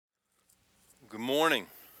Good morning.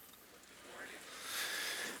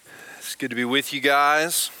 It's good to be with you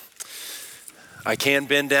guys. I can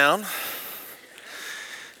bend down.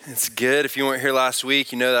 It's good. If you weren't here last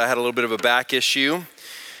week, you know that I had a little bit of a back issue.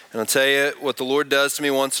 And I'll tell you, what the Lord does to me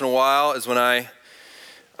once in a while is when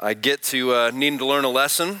I get to needing to learn a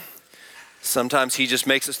lesson, sometimes he just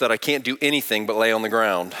makes it so that I can't do anything but lay on the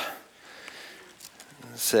ground.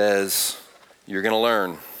 It says, you're going to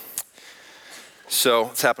learn. So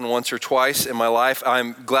it's happened once or twice in my life.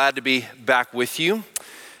 I'm glad to be back with you.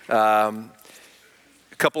 A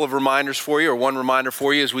couple of reminders for you, or one reminder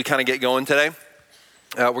for you as we kind of get going today.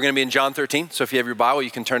 We're going to be in John 13. So if you have your Bible,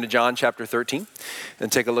 you can turn to John chapter 13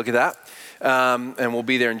 and take a look at that. And we'll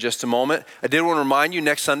be there in just a moment. I did want to remind you,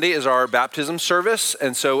 next Sunday is our baptism service.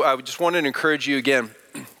 And so I just wanted to encourage you again,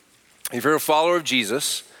 if you're a follower of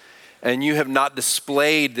Jesus, and you have not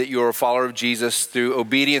displayed that you're a follower of Jesus through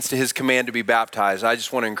obedience to his command to be baptized, I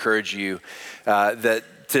just want to encourage you that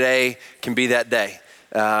today can be that day.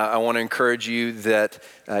 I want to encourage you that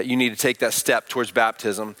you need to take that step towards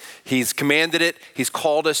baptism. He's commanded it. He's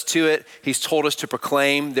called us to it. He's told us to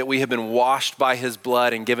proclaim that we have been washed by his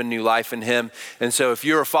blood and given new life in him. And so if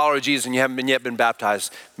you're a follower of Jesus and you haven't yet been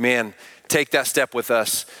baptized, man, take that step with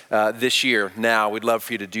us this year now. We'd love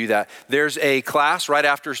for you to do that. There's a class right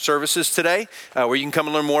after services today where you can come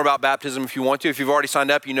and learn more about baptism if you want to. If you've already signed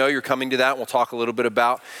up, you know you're coming to that. We'll talk a little bit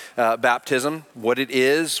about baptism, what it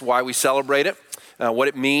is, why we celebrate it, what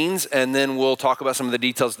it means, and then we'll talk about some of the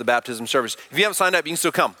details of the baptism service. If you haven't signed up, you can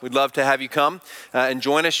still come. We'd love to have you come and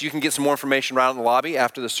join us. You can get some more information right out in the lobby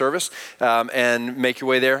after the service and make your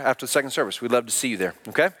way there after the second service. We'd love to see you there,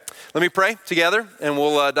 okay? Let me pray together, and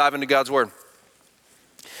we'll dive into God's word.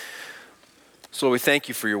 So Lord, we thank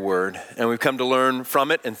you for your word, and we've come to learn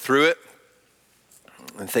from it and through it.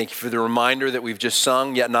 And thank you for the reminder that we've just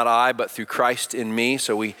sung, yet not I, but through Christ in me.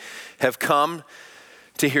 So we have come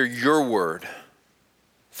to hear your word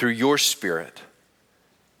through your Spirit,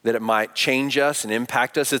 that it might change us and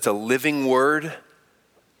impact us. It's a living word.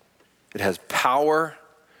 It has power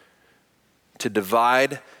to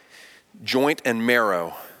divide joint and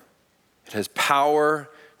marrow. It has power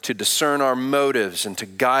to discern our motives and to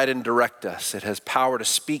guide and direct us. It has power to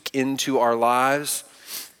speak into our lives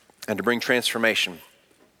and to bring transformation.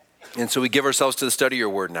 And so we give ourselves to the study of your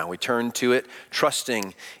word now. We turn to it,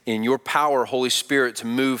 trusting in your power, Holy Spirit, to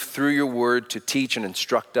move through your word to teach and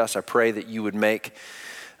instruct us. I pray that you would make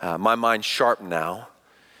my mind sharp now,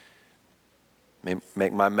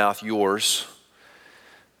 make my mouth yours,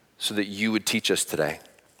 so that you would teach us today.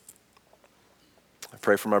 I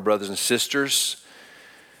pray for my brothers and sisters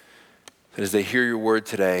that as they hear your word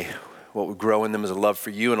today, what would grow in them is a love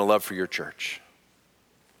for you and a love for your church.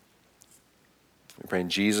 We pray in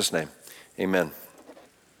Jesus' name, amen.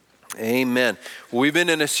 Amen. Well, we've been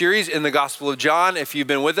in a series in the Gospel of John. If you've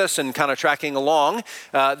been with us and kind of tracking along,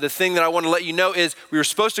 the thing that I want to let you know is we were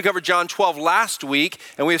supposed to cover John 12 last week,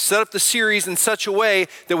 and we have set up the series in such a way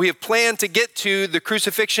that we have planned to get to the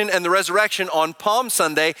crucifixion and the resurrection on Palm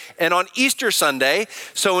Sunday and on Easter Sunday.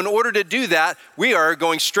 So in order to do that, we are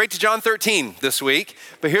going straight to John 13 this week.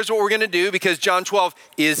 But here's what we're going to do, because John 12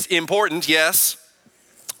 is important, yes.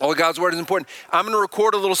 All of God's word is important. I'm going to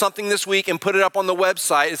record a little something this week and put it up on the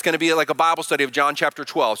website. It's going to be like a Bible study of John chapter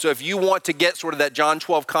 12. So if you want to get sort of that John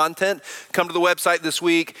 12 content, come to the website this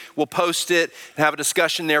week. We'll post it and have a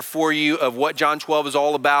discussion there for you of what John 12 is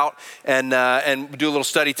all about and do a little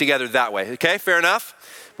study together that way. Okay, fair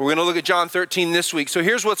enough? We're going to look at John 13 this week. So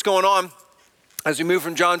here's what's going on. As we move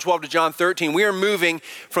from John 12 to John 13, we are moving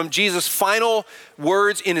from Jesus' final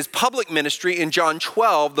words in his public ministry in John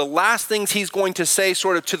 12, the last things he's going to say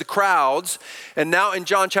sort of to the crowds. And now in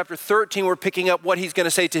John chapter 13, we're picking up what he's going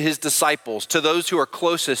to say to his disciples, to those who are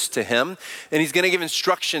closest to him. And he's going to give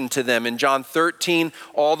instruction to them in John 13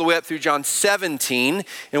 all the way up through John 17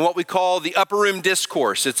 in what we call the Upper Room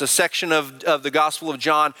Discourse. It's a section of the Gospel of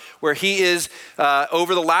John where he is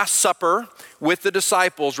over the Last Supper with the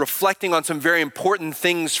disciples, reflecting on some very important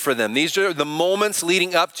things for them. These are the moments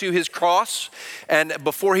leading up to his cross and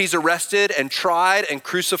before he's arrested and tried and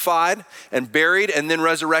crucified and buried and then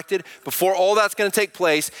resurrected. Before all that's going to take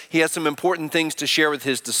place, he has some important things to share with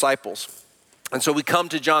his disciples. And so we come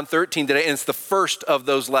to John 13 today, and it's the first of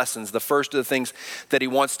those lessons, the first of the things that he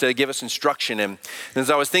wants to give us instruction in. And as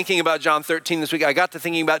I was thinking about John 13 this week, I got to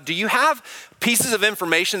thinking about, do you have pieces of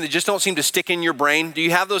information that just don't seem to stick in your brain? Do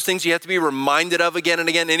you have those things you have to be reminded of again and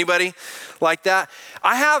again? Anybody like that?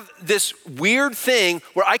 I have this weird thing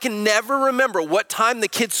where I can never remember what time the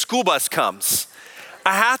kids' school bus comes.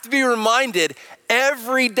 I have to be reminded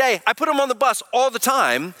every day. I put them on the bus all the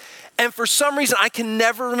time. And for some reason, I can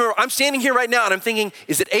never remember. I'm standing here right now and I'm thinking,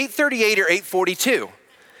 is it 8:38 or 8:42?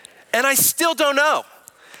 And I still don't know.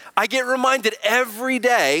 I get reminded every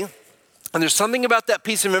day, and there's something about that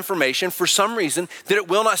piece of information for some reason that it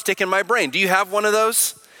will not stick in my brain. Do you have one of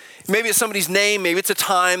those? Maybe it's somebody's name, maybe it's a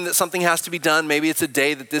time that something has to be done, maybe it's a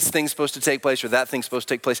day that this thing's supposed to take place or that thing's supposed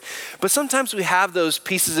to take place. But sometimes we have those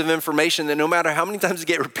pieces of information that no matter how many times they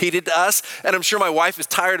get repeated to us, and I'm sure my wife is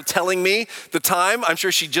tired of telling me the time, I'm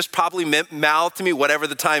sure she just probably mouthed to me whatever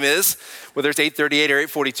the time is, whether it's 8:38 or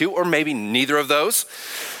 8:42, or maybe neither of those,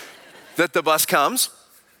 that the bus comes.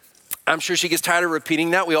 I'm sure she gets tired of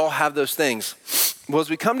repeating that. We all have those things. Well, as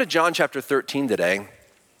we come to John chapter 13 today,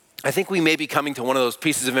 I think we may be coming to one of those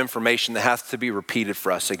pieces of information that has to be repeated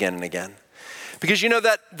for us again and again. Because you know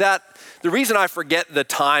that the reason I forget the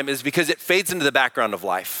time is because it fades into the background of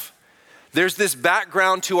life. There's this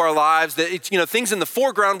background to our lives that it's, things in the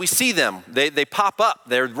foreground, we see them. They pop up,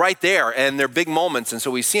 they're right there, and they're big moments, and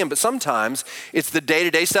so we see them. But sometimes it's the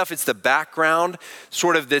day-to-day stuff, it's the background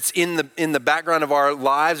sort of that's in the background of our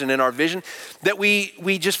lives and in our vision that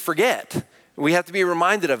we just forget. We have to be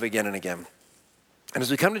reminded of again and again. And as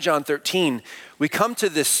we come to John 13, we come to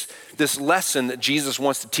this lesson that Jesus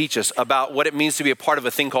wants to teach us about what it means to be a part of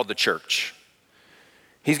a thing called the church.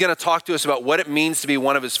 He's going to talk to us about what it means to be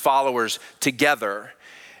one of his followers together.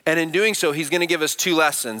 And in doing so, he's going to give us two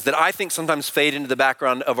lessons that I think sometimes fade into the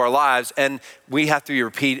background of our lives, and we have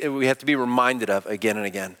to be reminded of again and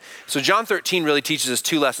again. So John 13 really teaches us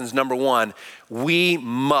two lessons. Number one, we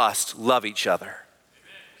must love each other.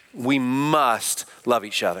 We must love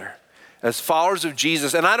each other. As followers of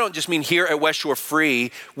Jesus, and I don't just mean here at West Shore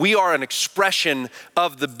Free, we are an expression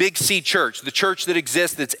of the Big C church, the church that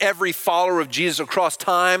exists, that's every follower of Jesus across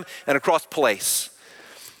time and across place.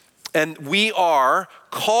 And we are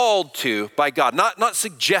called to, by God, not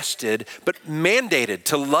suggested, but mandated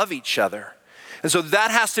to love each other. And so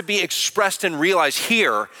that has to be expressed and realized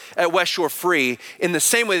here at West Shore Free in the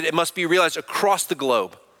same way that it must be realized across the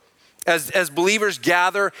globe. As believers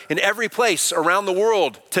gather in every place around the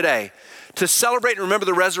world today to celebrate and remember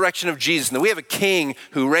the resurrection of Jesus, and that we have a king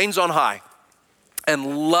who reigns on high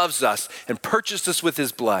and loves us and purchased us with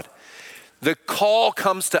his blood. The call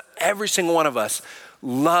comes to every single one of us.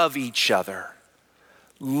 Love each other.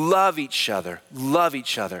 Love each other. Love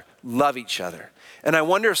each other. Love each other. And I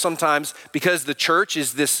wonder if sometimes, because the church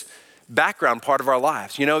is this background part of our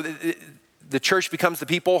lives, the church becomes the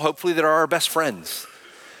people, hopefully, that are our best friends.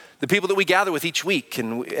 The people that we gather with each week,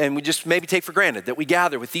 and we just maybe take for granted that we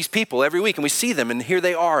gather with these people every week, and we see them, and here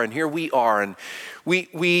they are, and here we are, and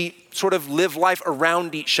we sort of live life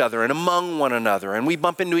around each other and among one another, and we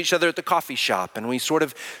bump into each other at the coffee shop, and we sort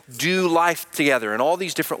of do life together in all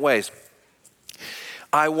these different ways.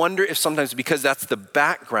 I wonder if sometimes, because that's the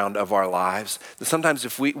background of our lives, that sometimes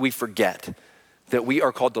if we forget that we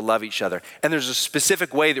are called to love each other. And there's a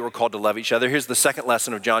specific way that we're called to love each other. Here's the second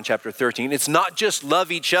lesson of John chapter 13. It's not just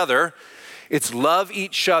love each other, it's love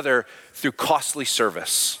each other through costly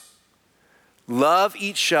service. Love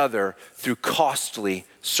each other through costly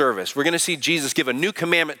service. We're going to see Jesus give a new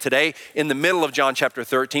commandment today in the middle of John chapter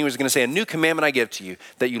 13. He's going to say, a new commandment I give to you,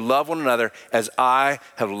 that you love one another as I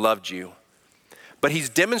have loved you. But he's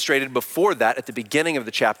demonstrated before that at the beginning of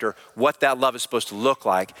the chapter what that love is supposed to look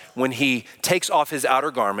like when he takes off his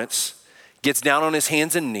outer garments, gets down on his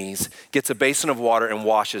hands and knees, gets a basin of water and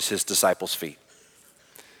washes his disciples' feet.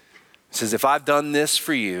 He says, if I've done this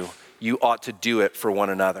for you, you ought to do it for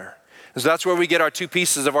one another. And so that's where we get our two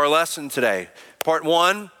pieces of our lesson today. Part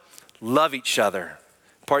one, love each other.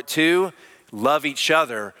 Part two, love each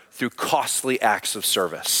other through costly acts of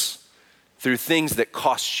service, through things that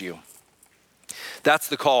cost you. That's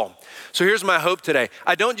the call. So here's my hope today.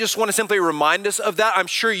 I don't just want to simply remind us of that. I'm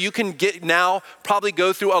sure you can probably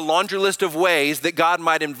go through a laundry list of ways that God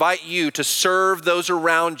might invite you to serve those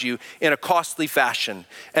around you in a costly fashion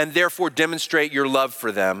and therefore demonstrate your love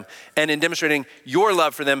for them. And in demonstrating your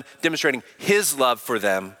love for them, demonstrating his love for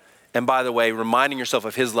them. And by the way, reminding yourself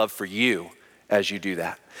of his love for you as you do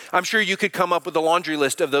that. I'm sure you could come up with a laundry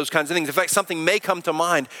list of those kinds of things. In fact, something may come to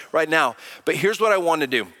mind right now. But here's what I want to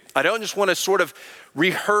do. I don't just want to sort of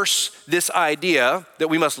rehearse this idea that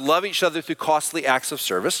we must love each other through costly acts of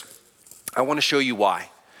service. I want to show you why.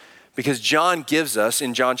 Because John gives us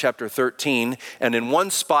in John chapter 13, and in one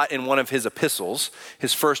spot in one of his epistles,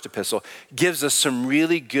 his first epistle, gives us some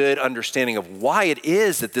really good understanding of why it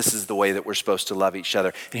is that this is the way that we're supposed to love each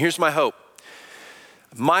other. And here's my hope.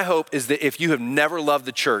 My hope is that if you have never loved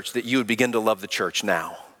the church, that you would begin to love the church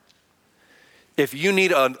now. If you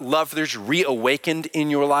need a love for the church reawakened in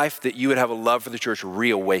your life, that you would have a love for the church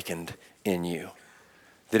reawakened in you.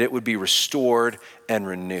 That it would be restored and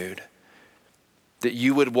renewed. that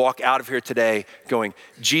you would walk out of here today going,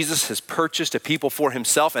 Jesus has purchased a people for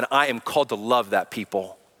himself, and I am called to love that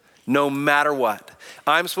people no matter what.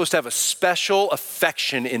 I'm supposed to have a special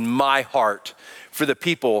affection in my heart for the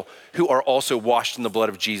people who are also washed in the blood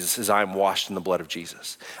of Jesus as I am washed in the blood of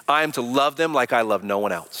Jesus. I am to love them like I love no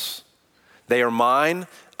one else. They are mine,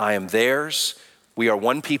 I am theirs. We are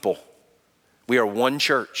one people. We are one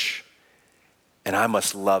church, and I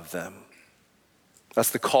must love them.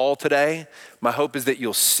 That's the call today. My hope is that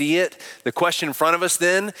you'll see it. The question in front of us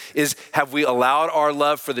then is, have we allowed our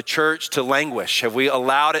love for the church to languish? Have we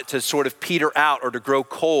allowed it to sort of peter out or to grow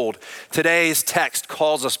cold? Today's text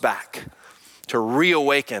calls us back to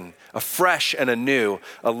reawaken afresh and anew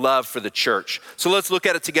a love for the church. So let's look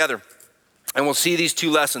at it together. And we'll see these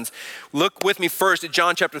two lessons. Look with me first at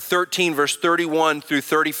John chapter 13, verse 31 through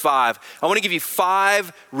 35. I want to give you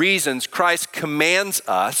 5 reasons Christ commands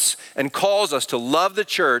us and calls us to love the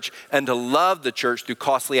church and to love the church through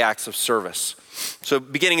costly acts of service. So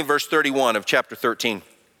beginning in verse 31 of chapter 13,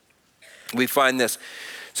 we find this.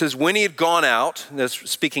 It says, when he had gone out, that's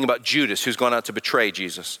speaking about Judas who's gone out to betray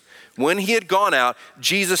Jesus. When he had gone out,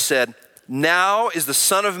 Jesus said, now is the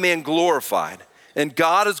Son of Man glorified, and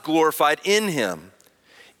God is glorified in him.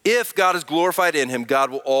 If God is glorified in him,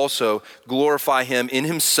 God will also glorify him in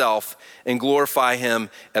himself and glorify him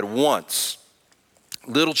at once.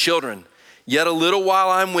 Little children, yet a little while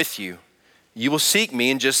I'm with you. You will seek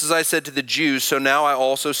me, and just as I said to the Jews, so now I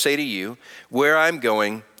also say to you, where I'm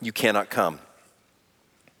going, you cannot come.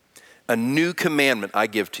 A new commandment I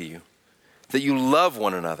give to you, that you love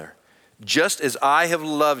one another. Just as I have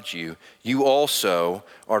loved you, you also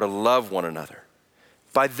are to love one another.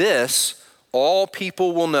 By this, all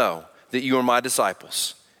people will know that you are my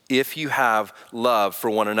disciples, if you have love for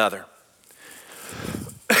one another.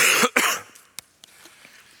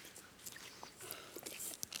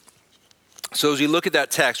 So as we look at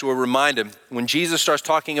that text, we're reminded when Jesus starts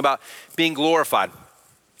talking about being glorified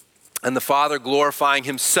and the Father glorifying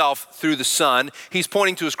himself through the Son, he's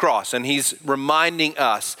pointing to his cross and he's reminding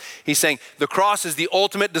us. He's saying, the cross is the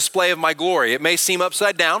ultimate display of my glory. It may seem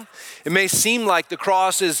upside down. It may seem like the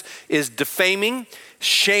cross is defaming,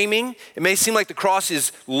 shaming. It may seem like the cross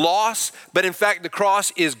is loss, but in fact, the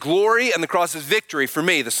cross is glory and the cross is victory for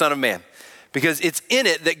me, the Son of Man. Because it's in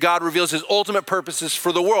it that God reveals his ultimate purposes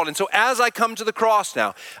for the world. And so as I come to the cross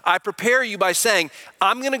now, I prepare you by saying,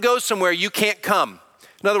 I'm going to go somewhere you can't come.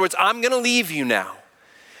 In other words, I'm going to leave you now.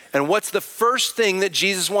 And what's the first thing that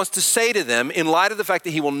Jesus wants to say to them in light of the fact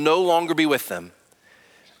that he will no longer be with them?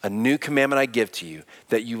 A new commandment I give to you,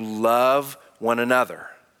 that you love one another.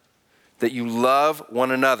 That you love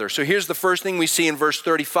one another. So here's the first thing we see in verse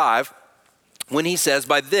 35 when he says,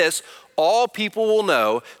 by this, all people will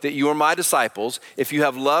know that you are my disciples if you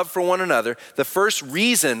have love for one another. The first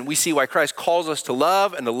reason we see why Christ calls us to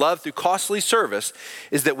love and to love through costly service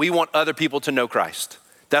is that we want other people to know Christ.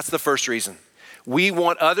 That's the first reason. We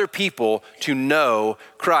want other people to know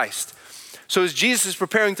Christ. So as Jesus is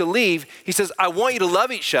preparing to leave, he says, I want you to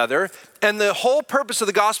love each other. And the whole purpose of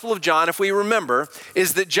the Gospel of John, if we remember,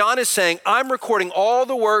 is that John is saying, I'm recording all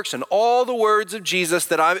the works and all the words of Jesus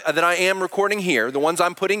that I am recording here, the ones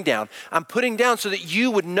I'm putting down. I'm putting down so that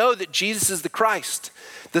you would know that Jesus is the Christ,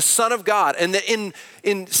 the Son of God. And that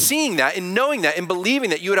in seeing that, in knowing that, in believing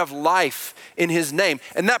that, you would have life in his name.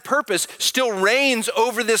 And that purpose still reigns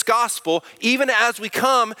over this gospel, even as we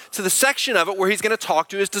come to the section of it where he's going to talk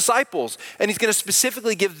to his disciples. And he's going to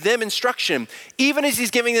specifically give them instruction. Even as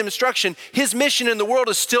he's giving them instruction, his mission in the world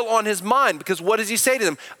is still on his mind, because what does he say to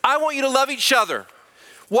them? I want you to love each other.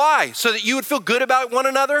 Why? So that you would feel good about one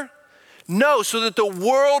another? No, so that the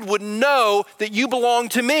world would know that you belong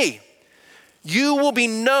to me. You will be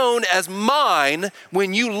known as mine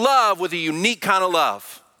when you love with a unique kind of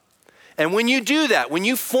love. And when you do that, when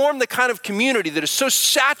you form the kind of community that is so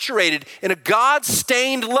saturated in a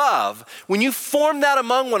God-stained love, when you form that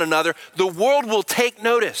among one another, the world will take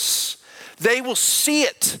notice. They will see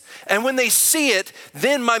it. And when they see it,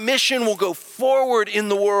 then my mission will go forward in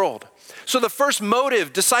the world. So the first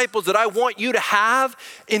motive, disciples, that I want you to have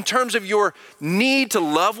in terms of your need to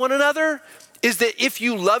love one another is that if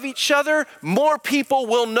you love each other, more people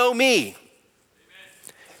will know me.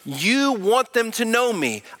 You want them to know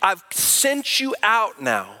me. I've sent you out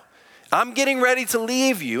now. I'm getting ready to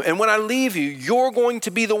leave you. And when I leave you, you're going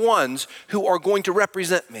to be the ones who are going to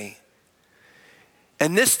represent me.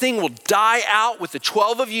 And this thing will die out with the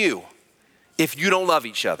 12 of you if you don't love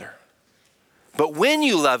each other. But when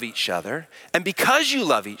you love each other, and because you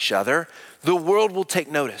love each other, the world will take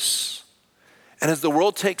notice. And as the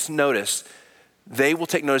world takes notice, they will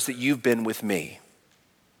take notice that you've been with me.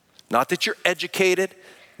 Not that you're educated,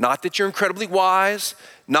 Not that you're incredibly wise,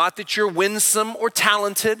 not that you're winsome or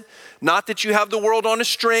talented, not that you have the world on a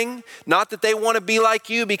string, not that they want to be like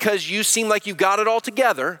you because you seem like you've got it all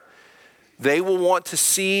together. They will want to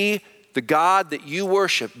see the God that you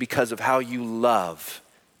worship because of how you love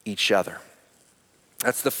each other.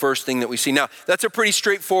 That's the first thing that we see. Now, that's a pretty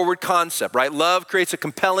straightforward concept, right? Love creates a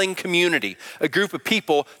compelling community, a group of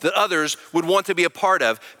people that others would want to be a part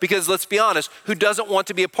of. Because let's be honest, who doesn't want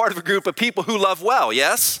to be a part of a group of people who love well,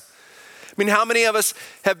 yes? I mean, how many of us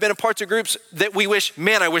have been a part of groups that we wish,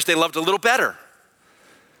 man, I wish they loved a little better,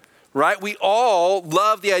 right? We all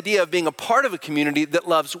love the idea of being a part of a community that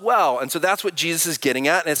loves well. And so that's what Jesus is getting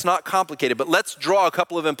at, and it's not complicated. But let's draw a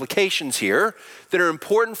couple of implications here that are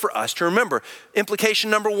important for us to remember. Implication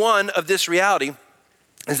number one of this reality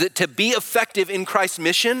is that to be effective in Christ's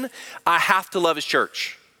mission, I have to love his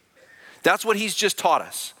church. That's what he's just taught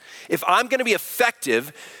us. If I'm going to be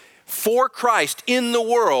effective for Christ in the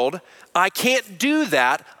world, I can't do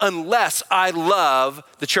that unless I love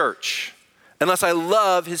the church. Unless I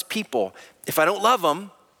love his people. If I don't love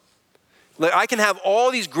them, like I can have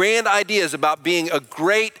all these grand ideas about being a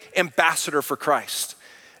great ambassador for Christ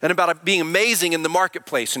and about being amazing in the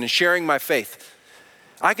marketplace and in sharing my faith.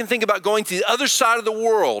 I can think about going to the other side of the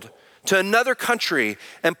world, to another country,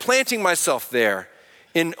 and planting myself there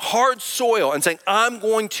in hard soil and saying, I am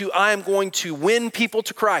going to win people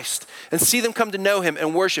to Christ and see them come to know him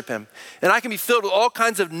and worship him. And I can be filled with all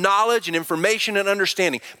kinds of knowledge and information and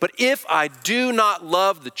understanding. But if I do not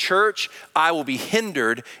love the church, I will be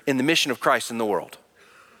hindered in the mission of Christ in the world.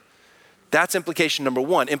 That's implication number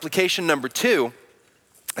one. Implication number two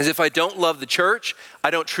is if I don't love the church,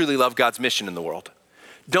 I don't truly love God's mission in the world.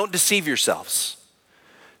 Don't deceive yourselves.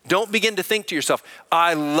 Don't begin to think to yourself,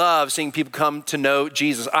 I love seeing people come to know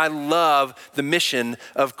Jesus. I love the mission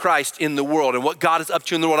of Christ in the world and what God is up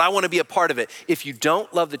to in the world. I want to be a part of it. If you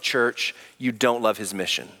don't love the church, you don't love his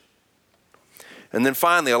mission. And then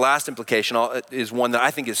finally, a last implication is one that I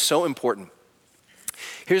think is so important.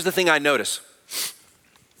 Here's the thing I notice.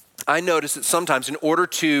 I notice that sometimes in order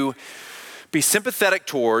to be sympathetic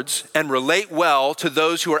towards and relate well to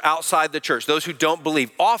those who are outside the church, those who don't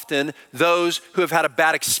believe, often those who have had a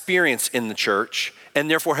bad experience in the church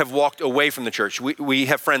and therefore have walked away from the church. We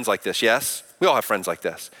have friends like this, yes? We all have friends like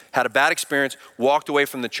this. Had a bad experience, walked away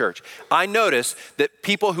from the church. I notice that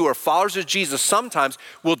people who are followers of Jesus sometimes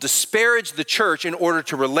will disparage the church in order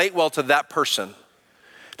to relate well to that person.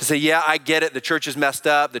 To say, yeah, I get it, the church is messed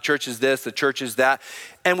up, the church is this, the church is that.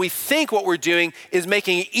 And we think what we're doing is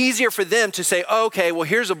making it easier for them to say, okay, well,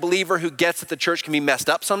 here's a believer who gets that the church can be messed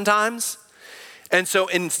up sometimes. And so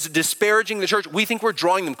in disparaging the church, we think we're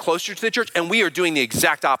drawing them closer to the church, and we are doing the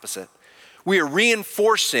exact opposite. We are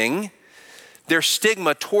reinforcing their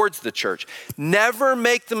stigma towards the church. Never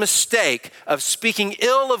make the mistake of speaking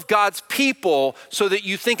ill of God's people so that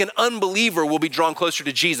you think an unbeliever will be drawn closer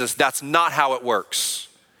to Jesus. That's not how it works.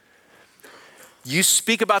 You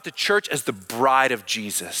speak about the church as the bride of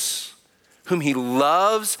Jesus, whom he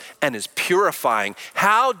loves and is purifying.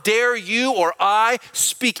 How dare you or I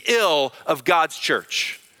speak ill of God's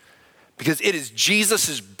church? Because it is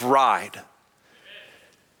Jesus's bride.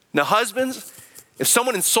 Now, husbands, if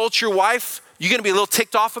someone insults your wife, you're gonna be a little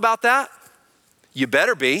ticked off about that? You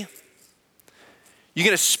better be. You're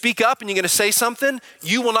gonna speak up and you're gonna say something?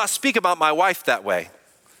 You will not speak about my wife that way.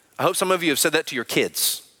 I hope some of you have said that to your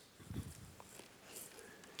kids.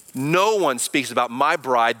 No one speaks about my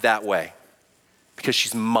bride that way because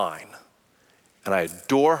she's mine. And I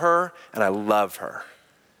adore her and I love her.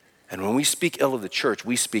 And when we speak ill of the church,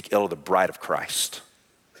 we speak ill of the bride of Christ.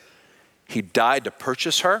 He died to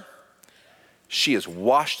purchase her. She is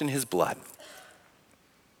washed in his blood.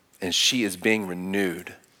 And she is being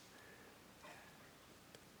renewed.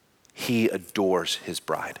 He adores his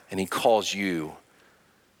bride. And he calls you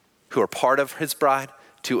who are part of his bride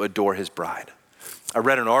to adore his bride. I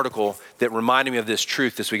read an article that reminded me of this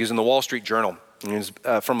truth this week. It was in the Wall Street Journal. It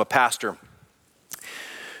was from a pastor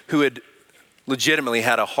who had legitimately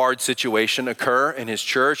had a hard situation occur in his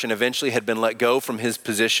church and eventually had been let go from his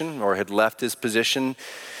position or had left his position.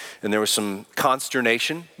 And there was some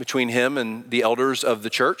consternation between him and the elders of the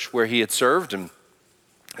church where he had served. And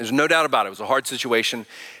there's no doubt about it. It was a hard situation.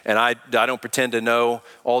 And I don't pretend to know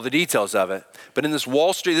all the details of it. But in this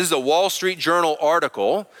is a Wall Street Journal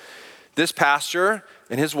article. This pastor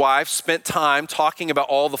and his wife spent time talking about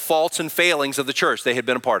all the faults and failings of the church they had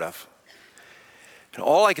been a part of. And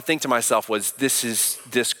all I could think to myself was,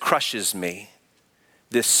 this crushes me.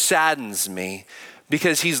 This saddens me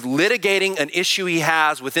because he's litigating an issue he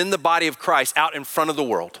has within the body of Christ out in front of the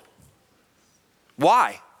world.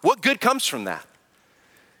 Why? What good comes from that?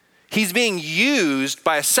 He's being used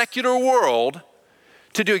by a secular world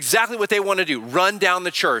to do exactly what they want to do, run down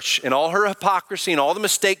the church and all her hypocrisy and all the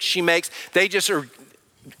mistakes she makes. They just are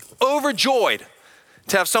overjoyed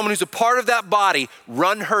to have someone who's a part of that body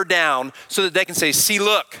run her down so that they can say, see,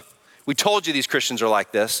 look, we told you these Christians are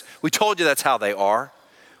like this. We told you that's how they are.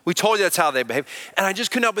 We told you that's how they behave. And I just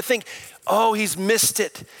couldn't help but think, oh, he's missed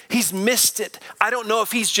it. He's missed it. I don't know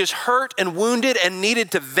if he's just hurt and wounded and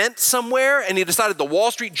needed to vent somewhere and he decided the Wall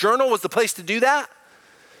Street Journal was the place to do that.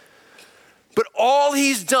 But all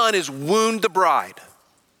he's done is wound the bride.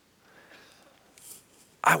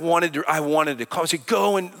 I wanted to call and say,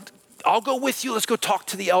 go and I'll go with you. Let's go talk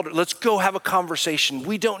to the elder. Let's go have a conversation.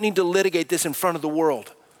 We don't need to litigate this in front of the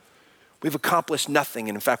world. We've accomplished nothing.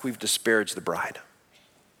 And in fact, we've disparaged the bride.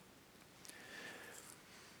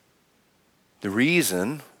 The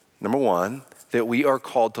reason, number one, that we are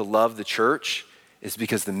called to love the church is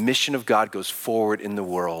because the mission of God goes forward in the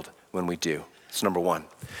world when we do. It's number one.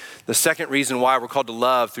 The second reason why we're called to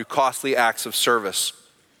love through costly acts of service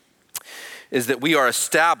is that we are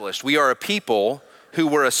established. We are a people who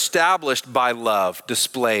were established by love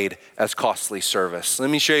displayed as costly service. Let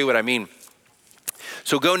me show you what I mean.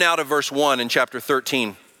 So go now to verse 1 in chapter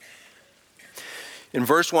 13. In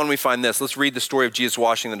verse 1 we find this. Let's read the story of Jesus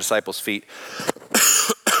washing the disciples' feet.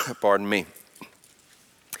 Pardon me.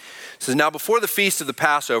 It says, now before the feast of the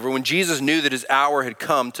Passover, when Jesus knew that his hour had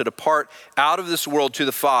come to depart out of this world to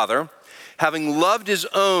the Father, having loved his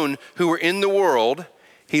own who were in the world,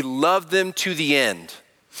 he loved them to the end.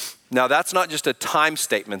 Now that's not just a time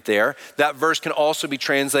statement there. That verse can also be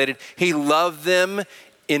translated, he loved them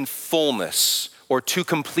in fullness or to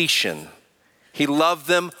completion. He loved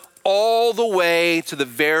them all the way to the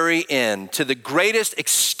very end, to the greatest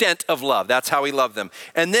extent of love. That's how he loved them.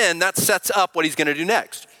 And then that sets up what he's going to do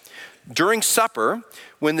next. During supper,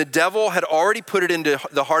 when the devil had already put it into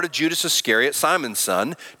the heart of Judas Iscariot, Simon's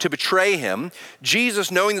son, to betray him,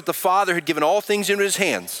 Jesus, knowing that the Father had given all things into his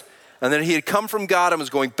hands, and that he had come from God and was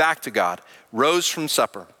going back to God, rose from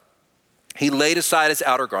supper. He laid aside his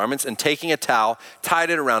outer garments and taking a towel, tied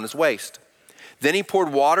it around his waist. Then he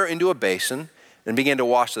poured water into a basin and began to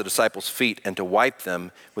wash the disciples' feet and to wipe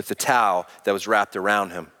them with the towel that was wrapped around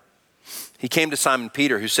him. He came to Simon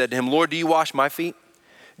Peter, who said to him, Lord, do you wash my feet?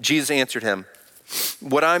 Jesus answered him,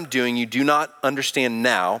 what I'm doing you do not understand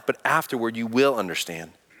now, but afterward you will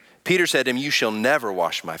understand. Peter said to him, you shall never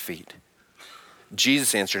wash my feet.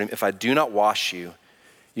 Jesus answered him, if I do not wash you,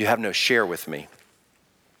 you have no share with me.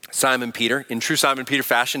 Simon Peter, in true Simon Peter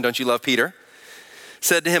fashion, don't you love Peter?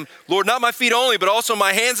 Said to him, Lord, not my feet only, but also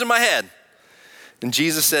my hands and my head. And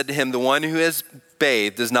Jesus said to him, the one who has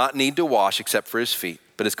bathed does not need to wash except for his feet,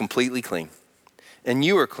 but is completely clean. And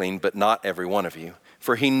you are clean, but not every one of you.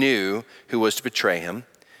 For he knew who was to betray him.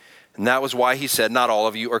 And that was why he said, not all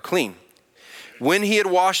of you are clean. When he had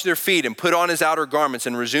washed their feet and put on his outer garments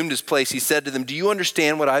and resumed his place, he said to them, do you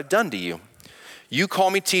understand what I've done to you? You call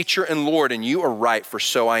me teacher and Lord, and you are right, for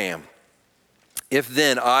so I am. If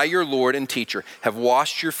then I, your Lord and teacher, have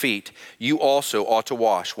washed your feet, you also ought to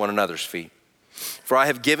wash one another's feet. For I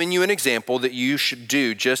have given you an example that you should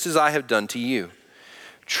do just as I have done to you.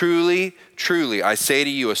 Truly, truly, I say to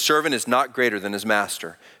you, a servant is not greater than his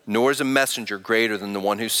master, nor is a messenger greater than the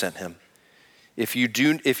one who sent him. If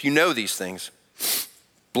you know these things,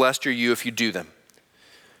 blessed are you if you do them.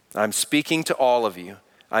 I'm speaking to all of you.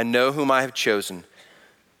 I know whom I have chosen,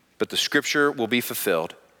 but the scripture will be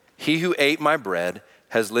fulfilled. He who ate my bread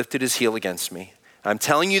has lifted his heel against me. I'm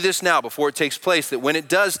telling you this now before it takes place, that when it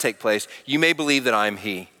does take place, you may believe that I am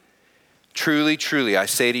he. Truly, truly, I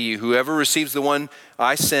say to you, whoever receives the one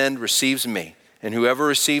I send receives me, and whoever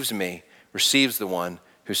receives me receives the one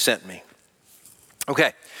who sent me.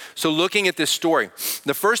 Okay, so looking at this story,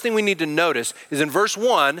 the first thing we need to notice is in verse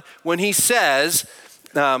 1, when he says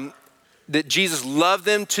that Jesus loved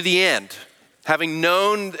them to the end. Having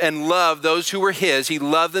known and loved those who were his, he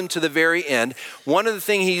loved them to the very end. One of the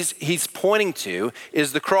things he's pointing to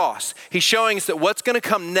is the cross. He's showing us that what's going to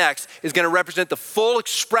come next is going to represent the full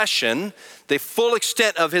expression, the full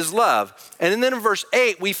extent of his love. And then in verse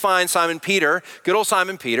 8, we find Simon Peter, good old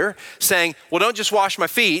Simon Peter, saying, well, don't just wash my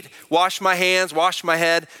feet, wash my hands, wash my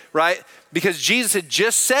head, right? Because Jesus had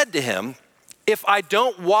just said to him, if I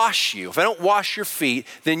don't wash you, if I don't wash your feet,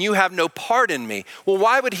 then you have no part in me. Well,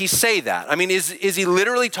 why would he say that? I mean, is he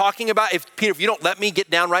literally talking about, Peter, if you don't let me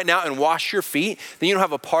get down right now and wash your feet, then you don't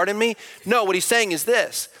have a part in me? No, what he's saying is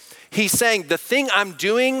this. He's saying the thing I'm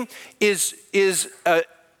doing is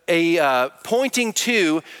pointing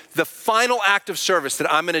to the final act of service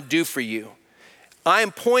that I'm going to do for you. I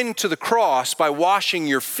am pointing to the cross by washing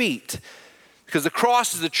your feet. because the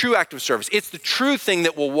cross is the true act of service. It's the true thing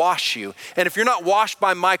that will wash you. And if you're not washed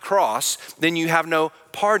by my cross, then you have no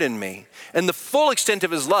part in me. And the full extent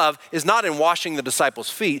of his love is not in washing the disciples'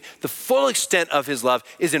 feet. The full extent of his love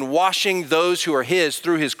is in washing those who are his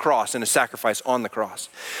through his cross and his sacrifice on the cross.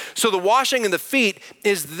 So the washing of the feet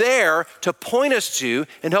is there to point us to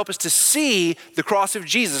and help us to see the cross of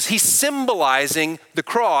Jesus. He's symbolizing the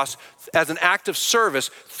cross as an act of service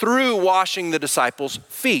through washing the disciples'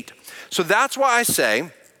 feet. So that's why I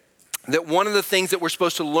say that one of the things that we're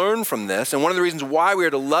supposed to learn from this, and one of the reasons why we are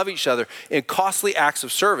to love each other in costly acts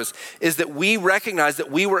of service, is that we recognize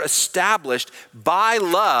that we were established by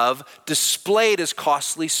love displayed as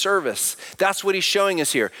costly service. That's what he's showing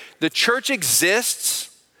us here. The church exists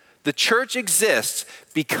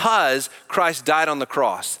because Christ died on the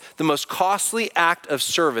cross, the most costly act of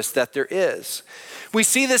service that there is. We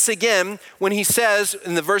see this again when he says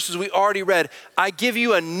in the verses we already read, I give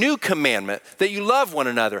you a new commandment, that you love one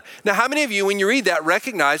another. Now, how many of you, when you read that,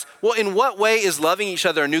 recognize, well, in what way is loving each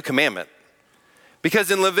other a new commandment? Because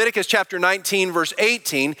in Leviticus chapter 19, verse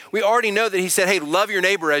 18, we already know that he said, hey, love your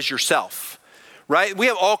neighbor as yourself. Right? We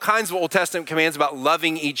have all kinds of Old Testament commands about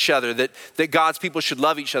loving each other, that God's people should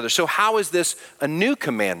love each other. So how is this a new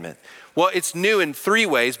commandment? Well, it's new in three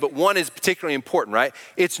ways, but one is particularly important, right?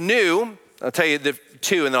 It's new. I'll tell you the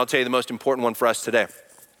two, and then I'll tell you the most important one for us today.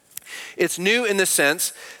 It's new in the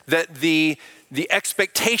sense that the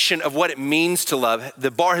expectation of what it means to love, the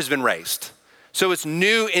bar has been raised. So it's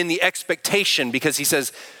new in the expectation because he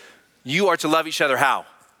says, you are to love each other how?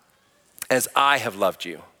 As I have loved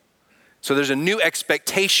you. So there's a new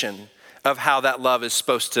expectation of how that love is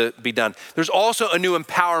supposed to be done. There's also a new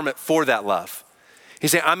empowerment for that love.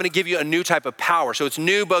 He's saying, I'm going to give you a new type of power. So it's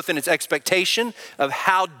new both in its expectation of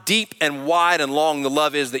how deep and wide and long the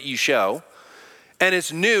love is that you show. And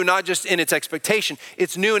it's new not just in its expectation,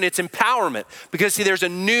 it's new in its empowerment. Because see, there's a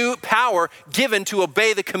new power given to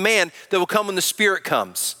obey the command that will come when the Spirit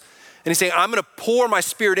comes. And he's saying, I'm going to pour my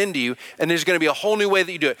Spirit into you, and there's going to be a whole new way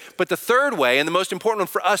that you do it. But the third way, and the most important one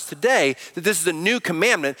for us today, that this is a new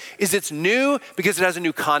commandment, is it's new because it has a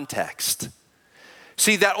new context.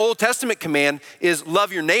 See, that Old Testament command is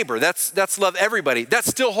love your neighbor. That's love everybody. That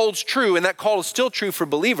still holds true, and that call is still true for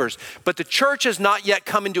believers. But the church has not yet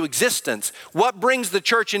come into existence. What brings the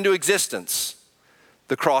church into existence?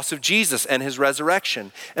 The cross of Jesus and his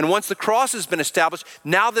resurrection. And once the cross has been established,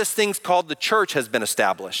 now this thing called the church has been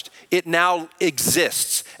established. It now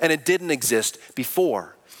exists, and it didn't exist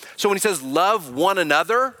before. So when he says love one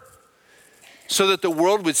another, so that the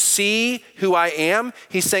world would see who I am,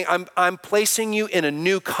 he's saying, I'm placing you in a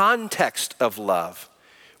new context of love,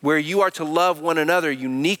 where you are to love one another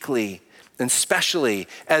uniquely and specially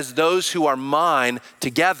as those who are mine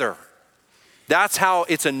together. That's how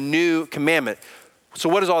it's a new commandment. So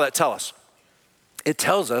what does all that tell us? It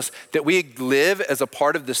tells us that we live as a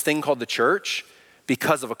part of this thing called the church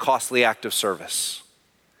because of a costly act of service.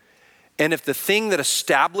 And if the thing that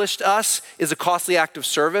established us is a costly act of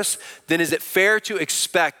service, then is it fair to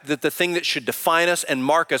expect that the thing that should define us and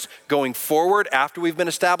mark us going forward after we've been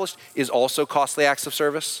established is also costly acts of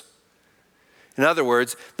service? In other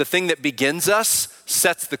words, the thing that begins us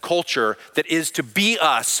sets the culture that is to be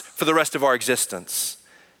us for the rest of our existence.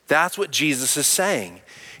 That's what Jesus is saying.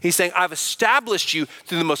 He's saying, I've established you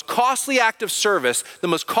through the most costly act of service, the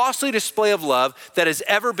most costly display of love that has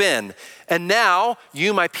ever been. And now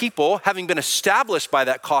you, my people, having been established by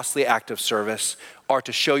that costly act of service, are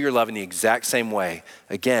to show your love in the exact same way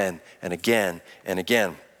again and again and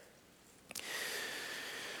again.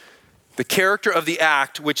 The character of the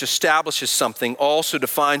act which establishes something also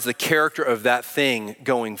defines the character of that thing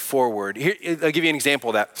going forward. Here, I'll give you an example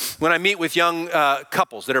of that. When I meet with young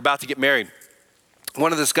couples that are about to get married,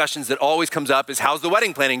 one of the discussions that always comes up is how's the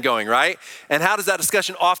wedding planning going, right? And how does that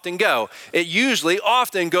discussion often go? It usually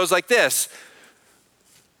often goes like this.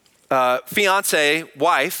 Fiance,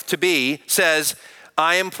 wife to be says,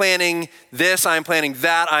 I am planning this, I am planning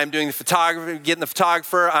that, I am doing the photography, getting the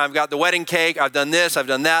photographer, I've got the wedding cake, I've done this, I've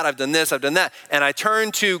done that, I've done this, I've done that. And I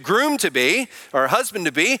turn to groom to be, or husband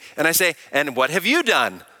to be, and I say, and what have you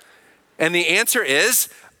done? And the answer is,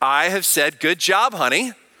 I have said, good job,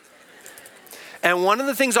 honey. And one of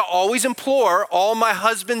the things I always implore all my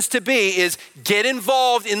husbands to be is get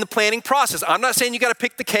involved in the planning process. I'm not saying you got to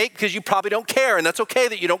pick the cake because you probably don't care, and that's okay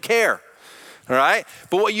that you don't care. All right?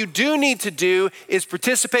 But what you do need to do is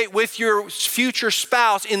participate with your future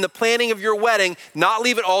spouse in the planning of your wedding, not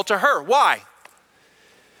leave it all to her. Why?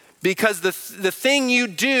 Because the thing you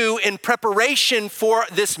do in preparation for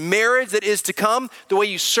this marriage that is to come, the way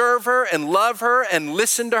you serve her and love her and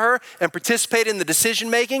listen to her and participate in the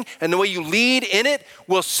decision making and the way you lead in it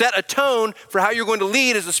will set a tone for how you're going to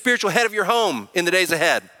lead as the spiritual head of your home in the days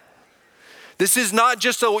ahead. This is not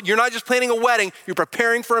just you're not just planning a wedding, you're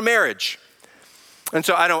preparing for a marriage. And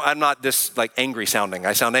so I'm not this like angry sounding.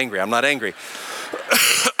 I sound angry, I'm not angry.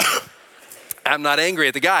 I'm not angry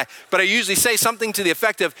at the guy, but I usually say something to the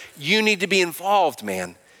effect of, you need to be involved,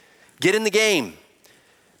 man. Get in the game.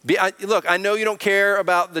 Look, I know you don't care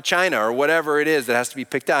about the china or whatever it is that has to be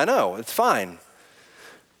picked out. I know, it's fine.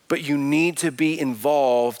 But you need to be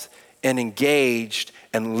involved and engaged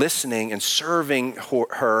and listening and serving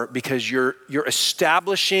her because you're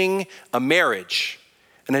establishing a marriage.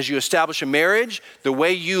 And as you establish a marriage, the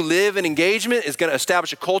way you live in engagement is going to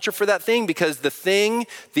establish a culture for that thing, because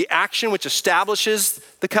the action which establishes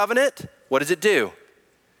the covenant, what does it do?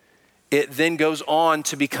 It then goes on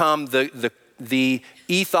to become the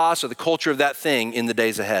ethos or the culture of that thing in the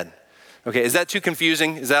days ahead. Okay, is that too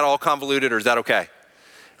confusing? Is that all convoluted, or is that okay?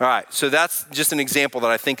 All right, so that's just an example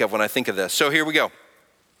that I think of when I think of this. So here we go.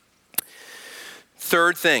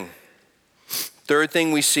 Third thing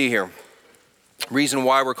we see here. Reason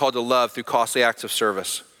why we're called to love through costly acts of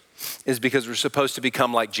service is because we're supposed to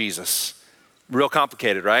become like Jesus. Real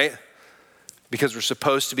complicated, right? Because we're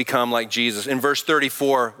supposed to become like Jesus. In verse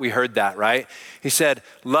 34, we heard that, right? He said,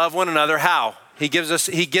 love one another. How? He gives us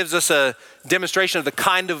a demonstration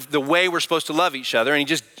of the way we're supposed to love each other. And he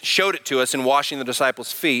just showed it to us in washing the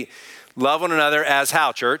disciples' feet. Love one another as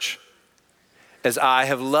how, church? As I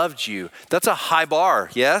have loved you. That's a high bar,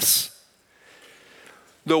 yes?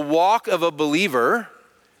 The walk of a believer,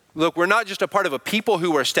 look, we're not just a part of a people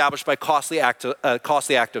who were established by costly act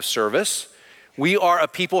of service. We are a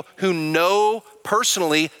people who know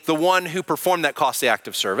personally the one who performed that costly act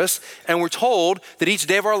of service. And we're told that each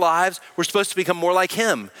day of our lives, we're supposed to become more like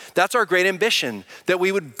him. That's our great ambition, that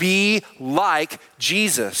we would be like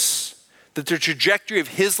Jesus. That the trajectory of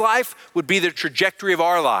his life would be the trajectory of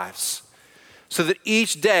our lives. So that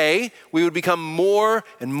each day we would become more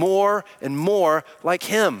and more and more like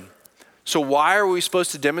him. So why are we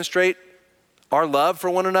supposed to demonstrate our love for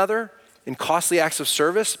one another in costly acts of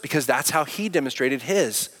service? Because that's how he demonstrated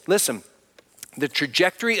his. Listen, the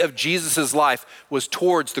trajectory of Jesus' life was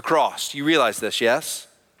towards the cross. You realize this, yes?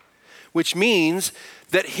 Which means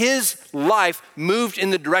that his life moved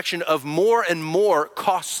in the direction of more and more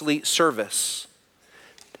costly service.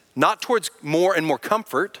 Not towards more and more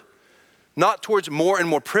comfort, not towards more and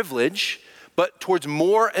more privilege, but towards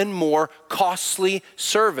more and more costly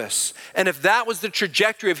service. And if that was the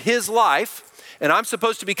trajectory of his life, and I'm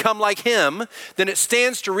supposed to become like him, then it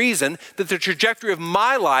stands to reason that the trajectory of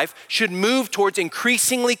my life should move towards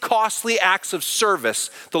increasingly costly acts of service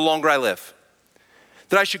the longer I live.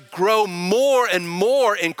 That I should grow more and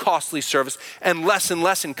more in costly service and less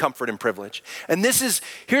in comfort and privilege. And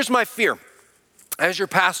here's my fear. As your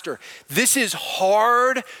pastor, this is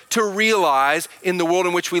hard to realize in the world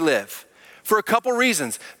in which we live for a couple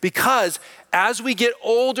reasons. Because as we get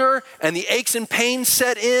older and the aches and pains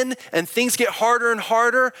set in and things get harder and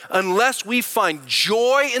harder, unless we find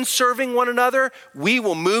joy in serving one another, we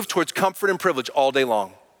will move towards comfort and privilege all day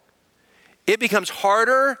long. It becomes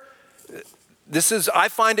harder. I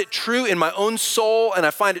find it true in my own soul, and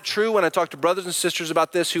I find it true when I talk to brothers and sisters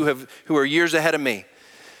about this who are years ahead of me.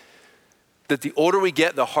 That the older we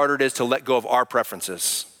get, the harder it is to let go of our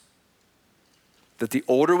preferences. That the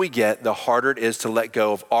older we get, the harder it is to let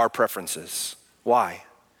go of our preferences. Why?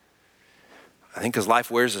 I think because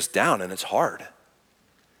life wears us down and it's hard.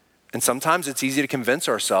 And sometimes it's easy to convince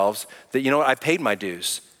ourselves that, you know what, I paid my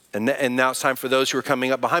dues. And now it's time for those who are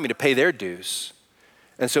coming up behind me to pay their dues.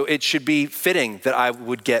 And so it should be fitting that I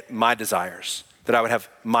would get my desires, that I would have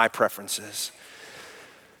my preferences.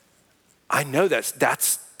 I know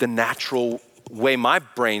that's the natural way my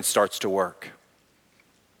brain starts to work.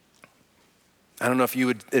 I don't know if you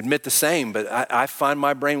would admit the same, but I find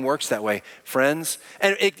my brain works that way. Friends,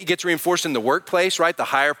 and it gets reinforced in the workplace, right? The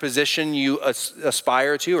higher position you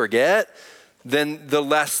aspire to or get, then the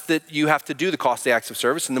less that you have to do the costly acts of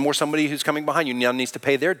service, and the more somebody who's coming behind you now needs to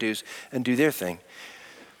pay their dues and do their thing.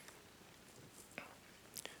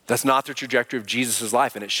 That's not the trajectory of Jesus'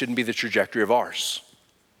 life, and it shouldn't be the trajectory of ours.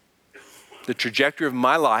 The trajectory of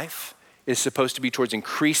my life is supposed to be towards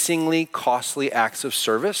increasingly costly acts of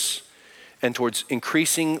service and towards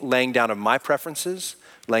increasing laying down of my preferences,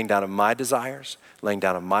 laying down of my desires, laying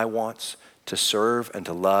down of my wants to serve and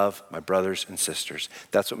to love my brothers and sisters.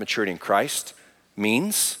 That's what maturity in Christ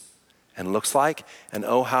means and looks like. And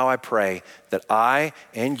oh, how I pray that I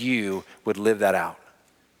and you would live that out.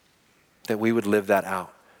 that we would live that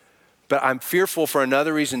out. But I'm fearful for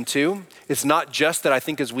another reason too. It's not just that I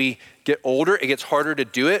think as we get older, it gets harder to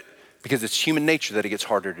do it, because it's human nature that it gets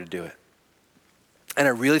harder to do it. And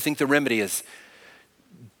I really think the remedy is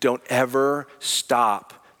don't ever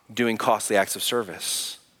stop doing costly acts of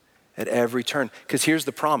service at every turn. Because here's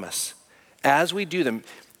the promise. As we do them,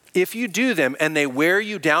 if you do them and they wear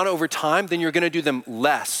you down over time, then you're going to do them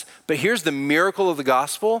less. But here's the miracle of the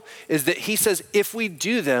gospel is that he says, if we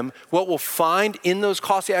do them, what we'll find in those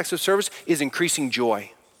costly acts of service is increasing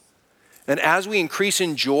joy. And as we increase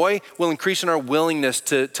in joy, we'll increase in our willingness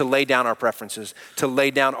to lay down our preferences, to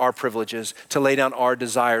lay down our privileges, to lay down our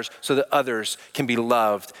desires so that others can be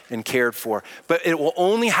loved and cared for. But it will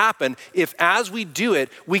only happen if as we do it,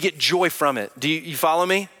 we get joy from it. Do you follow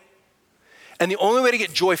me? And the only way to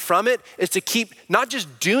get joy from it is to keep not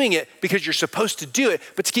just doing it because you're supposed to do it,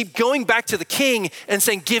 but to keep going back to the King and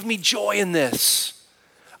saying, give me joy in this.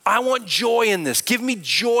 I want joy in this. Give me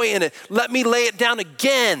joy in it. Let me lay it down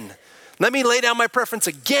again. Let me lay down my preference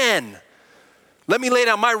again. Let me lay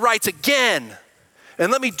down my rights again.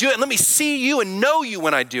 And let me do it. And let me see you and know you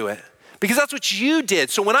when I do it. Because that's what you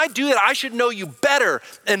did. So when I do it, I should know you better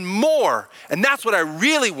and more. And that's what I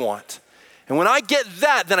really want. And when I get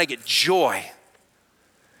that, then I get joy.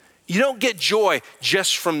 You don't get joy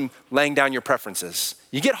just from laying down your preferences.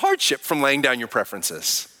 You get hardship from laying down your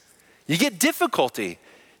preferences. You get difficulty.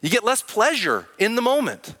 You get less pleasure in the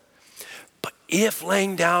moment. But if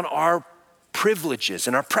laying down our privileges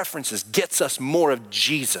and our preferences gets us more of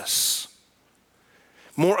Jesus,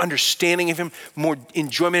 more understanding of him, more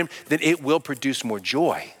enjoyment of him, then it will produce more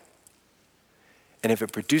joy. And if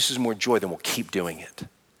it produces more joy, then we'll keep doing it.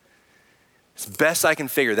 As best I can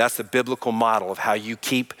figure, that's the biblical model of how you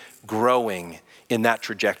keep growing in that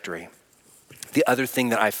trajectory. The other thing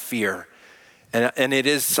that I fear, and it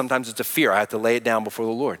is, sometimes it's a fear, I have to lay it down before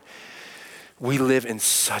the Lord. We live in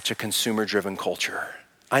such a consumer-driven culture.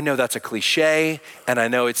 I know that's a cliche, and I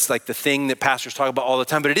know it's like the thing that pastors talk about all the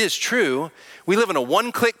time, but it is true. We live in a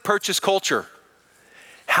one-click purchase culture.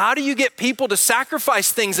 How do you get people to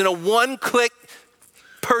sacrifice things in a one-click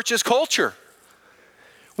purchase culture?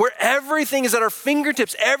 Where everything is at our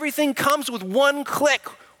fingertips. Everything comes with one click,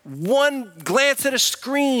 one glance at a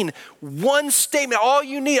screen, one statement, all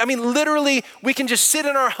you need. I mean, literally, we can just sit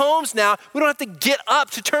in our homes now. We don't have to get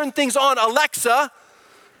up to turn things on. Alexa,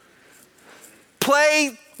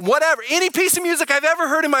 play whatever, any piece of music I've ever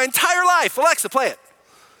heard in my entire life. Alexa, play it.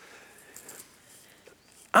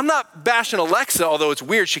 I'm not bashing Alexa, although it's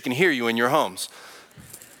weird she can hear you in your homes.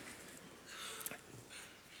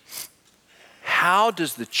 How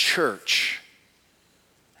does the church,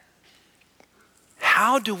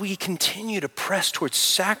 how do we continue to press towards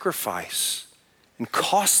sacrifice and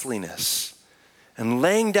costliness and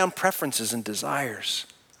laying down preferences and desires?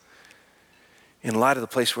 In light of the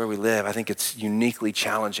place where we live, I think it's uniquely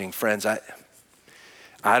challenging. Friends,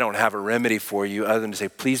 I don't have a remedy for you other than to say,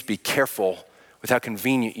 please be careful with how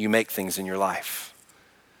convenient you make things in your life.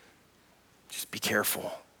 Just be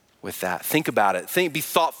careful with that. Think about it. Be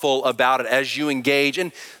thoughtful about it as you engage.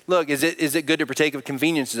 And look, is it good to partake of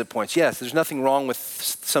conveniences at points? Yes, there's nothing wrong with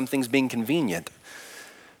some things being convenient.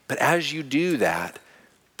 But as you do that,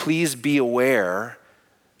 please be aware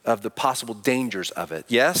of the possible dangers of it.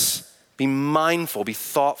 Yes? Be mindful, be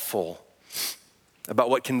thoughtful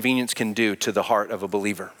about what convenience can do to the heart of a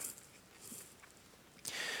believer.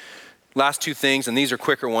 Last two things, and these are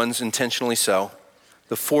quicker ones, intentionally so.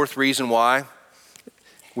 The fourth reason why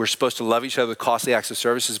we're supposed to love each other with costly acts of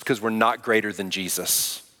service is because we're not greater than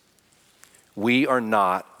Jesus. We are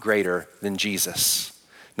not greater than Jesus.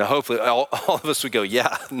 Now, hopefully all of us would go,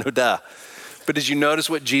 yeah, no duh. But did you notice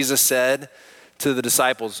what Jesus said to the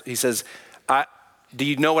disciples? He says, do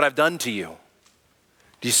you know what I've done to you?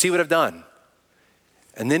 Do you see what I've done?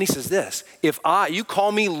 And then he says this, you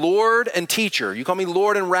call me Lord and teacher, you call me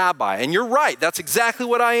Lord and rabbi, and you're right, that's exactly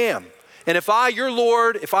what I am. And if I, your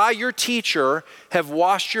Lord, if I, your teacher, have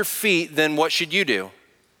washed your feet, then what should you do?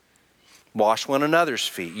 Wash one another's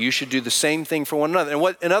feet. You should do the same thing for one another.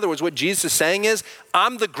 And in other words, what Jesus is saying is,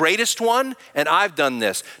 I'm the greatest one, and I've done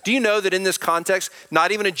this. Do you know that in this context,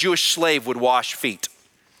 not even a Jewish slave would wash feet?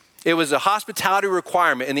 It was a hospitality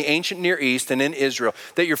requirement in the ancient Near East and in Israel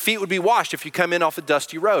that your feet would be washed if you come in off a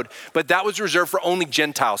dusty road. But that was reserved for only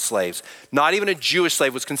Gentile slaves. Not even a Jewish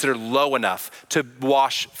slave was considered low enough to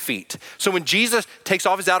wash feet. So when Jesus takes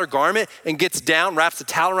off his outer garment and gets down, wraps the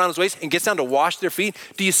towel around his waist and gets down to wash their feet,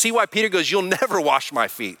 do you see why Peter goes, you'll never wash my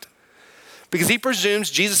feet? Because he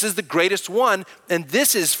presumes Jesus is the greatest one, and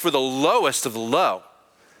this is for the lowest of the low.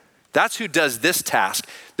 That's who does this task.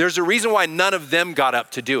 There's a reason why none of them got up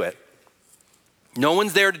to do it. No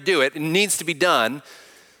one's there to do it. It needs to be done.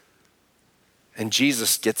 And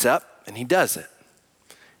Jesus gets up and he does it.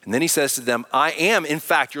 And then he says to them, I am, in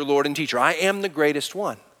fact, your Lord and teacher. I am the greatest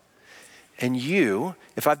one. And you,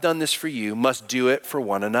 if I've done this for you, must do it for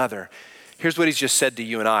one another. Here's what he's just said to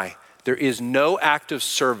you and I. There is no act of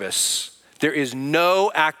service. There is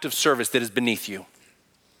no act of service that is beneath you.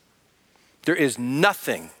 There is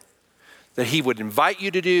nothing that he would invite you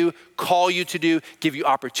to do, call you to do, give you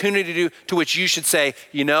opportunity to do, to which you should say,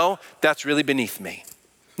 you know, that's really beneath me.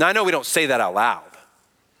 Now, I know we don't say that out loud.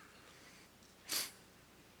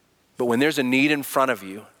 But when there's a need in front of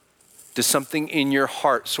you, does something in your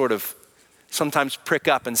heart sort of sometimes prick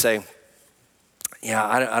up and say, yeah,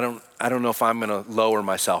 I don't know if I'm going to lower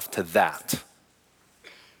myself to that.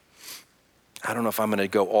 I don't know if I'm going to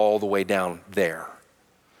go all the way down there.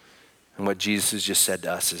 And what Jesus has just said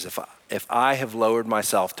to us is if I have lowered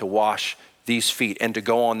myself to wash these feet and to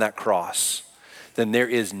go on that cross, then there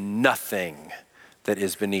is nothing that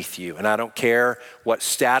is beneath you. And I don't care what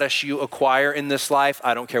status you acquire in this life.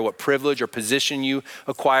 I don't care what privilege or position you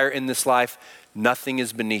acquire in this life. Nothing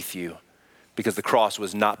is beneath you because the cross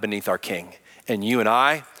was not beneath our King. And you and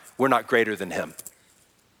I, we're not greater than him.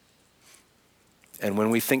 And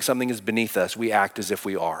when we think something is beneath us, we act as if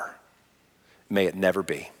we are. May it never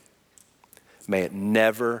be. May it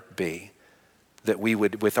never be that we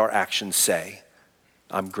would, with our actions, say,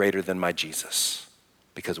 I'm greater than my Jesus,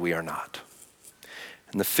 because we are not.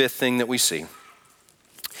 And the fifth thing that we see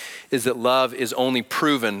is that love is only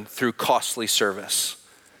proven through costly service.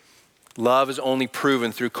 Love is only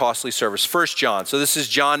proven through costly service. 1 John, so this is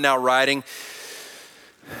John now writing.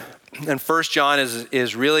 And 1 John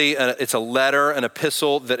is really, it's a letter, an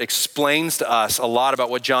epistle that explains to us a lot about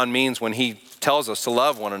what John means when he tells us to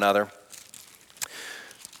love one another.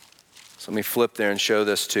 So let me flip there and show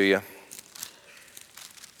this to you.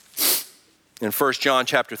 In 1 John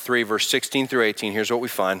chapter 3, verse 16 through 18, here's what we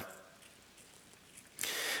find.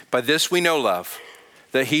 By this we know love,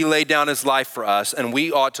 that he laid down his life for us, and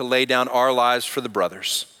we ought to lay down our lives for the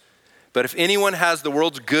brothers. But if anyone has the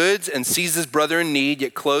world's goods and sees his brother in need,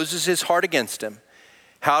 yet closes his heart against him,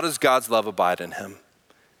 how does God's love abide in him?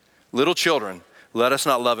 Little children, let us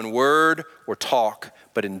not love in word or talk,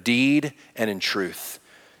 but in deed and in truth.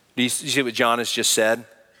 Do you see what John has just said?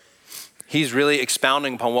 He's really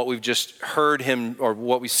expounding upon what we've just heard him, or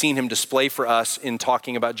what we've seen him display for us in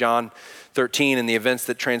talking about John 13 and the events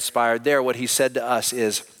that transpired there. What he said to us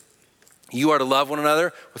is, you are to love one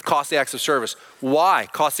another with costly acts of service. Why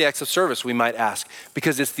costly acts of service, we might ask?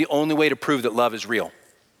 Because it's the only way to prove that love is real.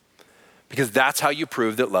 Because that's how you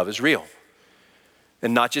prove that love is real.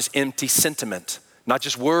 And not just empty sentiment, not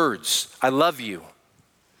just words. I love you.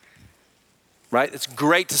 Right? It's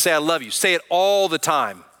great to say I love you. Say it all the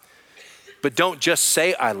time. But don't just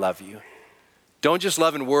say I love you. Don't just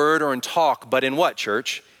love in word or in talk, but in what,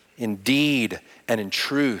 church? In deed and in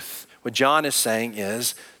truth. What John is saying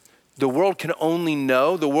is, the world can only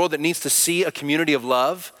know, the world that needs to see a community of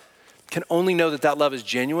love, can only know that that love is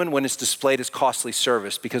genuine when it's displayed as costly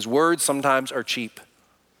service, because words sometimes are cheap,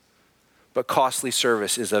 but costly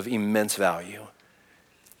service is of immense value.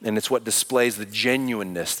 And it's what displays the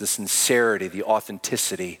genuineness, the sincerity, the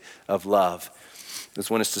authenticity of love. Is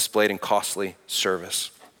when it's displayed in costly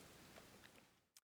service.